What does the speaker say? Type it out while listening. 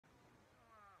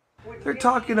They're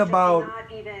talking about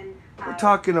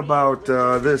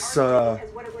this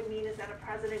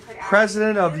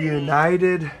president of the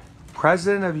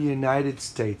United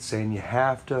States saying you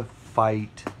have to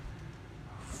fight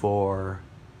for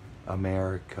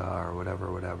America or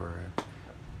whatever.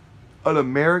 An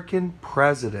American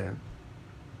president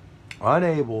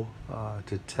unable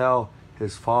to tell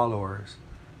his followers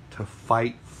to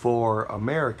fight for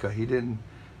America. He didn't,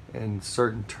 in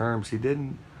certain terms, he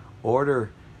didn't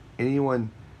order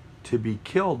anyone to be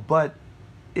killed. But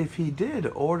if he did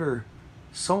order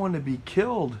someone to be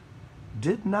killed,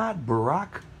 did not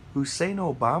Barack Hussein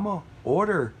Obama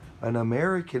order an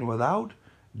American without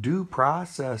due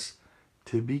process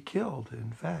to be killed?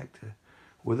 In fact,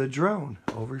 with a drone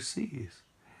overseas.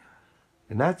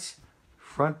 And that's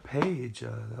front page.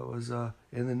 That was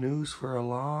in the news for a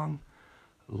long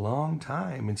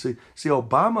time. And see,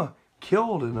 Obama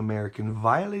killed an American,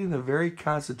 violating the very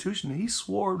Constitution he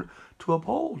swore to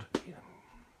uphold.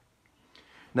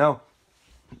 Now,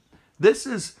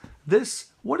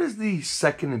 what is the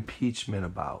second impeachment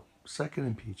about? Second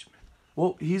impeachment.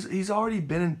 Well, he's already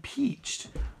been impeached.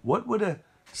 What would a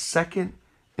second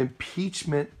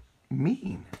impeachment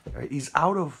mean? Right? He's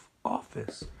out of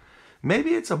office.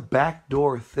 Maybe it's a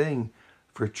backdoor thing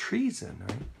for treason,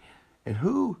 right? And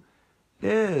who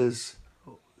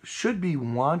should be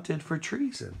wanted for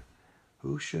treason?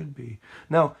 Who should be?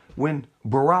 Now, when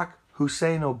Barack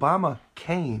Hussein Obama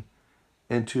came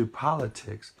into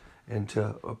politics,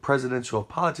 into presidential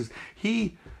politics,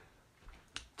 he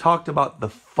talked about the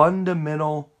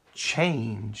fundamental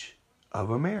change of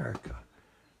America.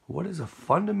 What is a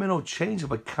fundamental change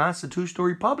of a constitutional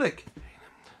republic?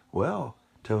 Well,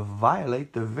 to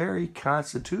violate the very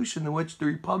Constitution in which the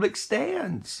republic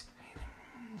stands.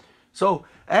 So,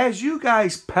 as you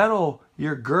guys peddle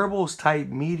your Goebbels type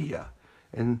media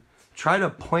and try to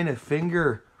point a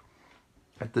finger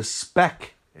at the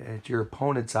speck at your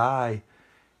opponent's eye,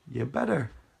 you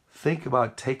better think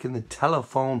about taking the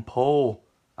telephone pole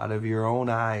out of your own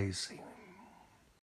eyes.